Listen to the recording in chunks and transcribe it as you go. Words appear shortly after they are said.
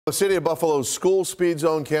The City of Buffalo's school speed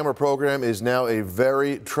zone camera program is now a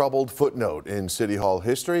very troubled footnote in City Hall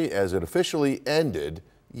history as it officially ended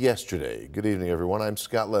yesterday. Good evening, everyone. I'm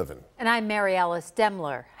Scott Levin. And I'm Mary Alice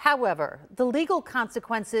Demler. However, the legal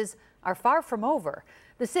consequences are far from over.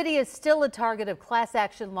 The city is still a target of class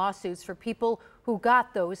action lawsuits for people who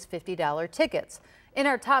got those $50 tickets. In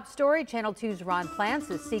our top story, Channel 2's Ron Plants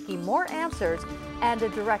is seeking more answers and a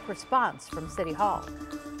direct response from City Hall.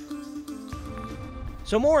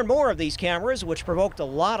 So more and more of these cameras, which provoked a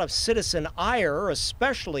lot of citizen ire,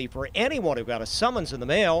 especially for anyone who got a summons in the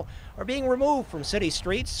mail, are being removed from city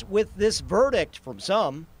streets with this verdict from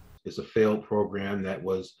some. It's a failed program that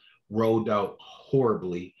was rolled out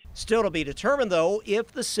horribly. Still to be determined, though,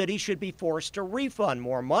 if the city should be forced to refund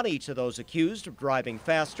more money to those accused of driving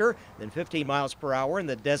faster than 15 miles per hour in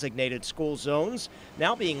the designated school zones,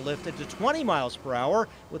 now being lifted to 20 miles per hour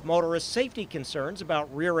with motorist safety concerns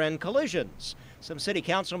about rear-end collisions. Some city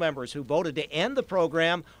council members who voted to end the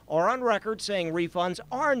program are on record saying refunds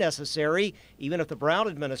are necessary, even if the Brown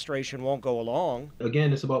administration won't go along.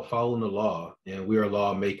 Again, it's about following the law, and we are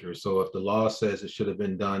lawmakers. So if the law says it should have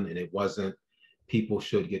been done and it wasn't, people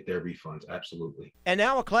should get their refunds, absolutely. And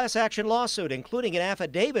now a class action lawsuit, including an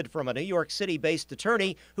affidavit from a New York City-based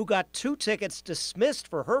attorney who got 2 tickets dismissed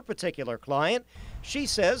for her particular client. She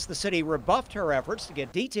says the city rebuffed her efforts to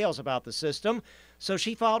get details about the system, so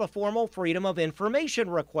she filed a formal Freedom of Information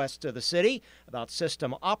request to the city about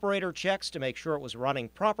system operator checks to make sure it was running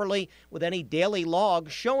properly with any daily log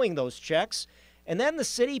showing those checks. And then the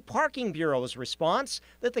City Parking Bureau's response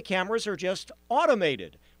that the cameras are just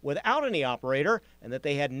automated without any operator and that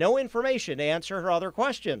they had no information to answer her other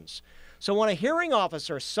questions. So when a hearing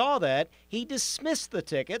officer saw that, he dismissed the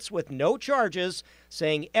tickets with no charges,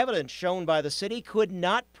 saying evidence shown by the city could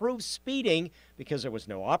not prove speeding because there was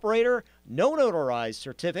no operator, no notarized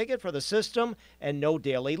certificate for the system, and no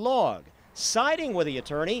daily log, siding with the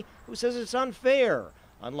attorney who says it's unfair.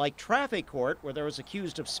 Unlike traffic court, where there was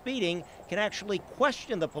accused of speeding, can actually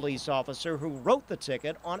question the police officer who wrote the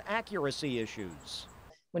ticket on accuracy issues.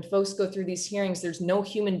 When folks go through these hearings, there's no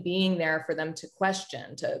human being there for them to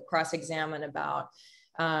question, to cross-examine about,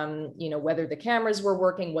 whether the cameras were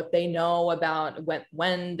working, what they know about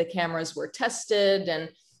when the cameras were tested, and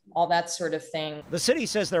all that sort of thing. The city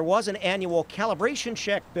says there was an annual calibration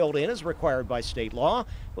check built in as required by state law,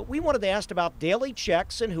 but we wanted to ask about daily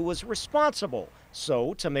checks and who was responsible.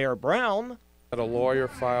 So, to Mayor Brown, a lawyer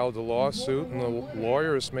filed a lawsuit and the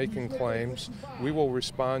lawyer is making claims. We will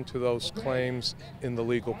respond to those claims in the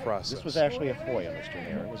legal process. This was actually a FOIA, Mr.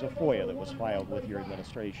 Mayor. It was a FOIA that was filed with your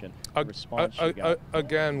administration.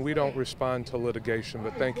 Again, we don't respond to litigation,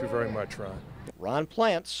 but thank you very much, Ron. Ron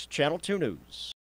Plants, Channel 2 News.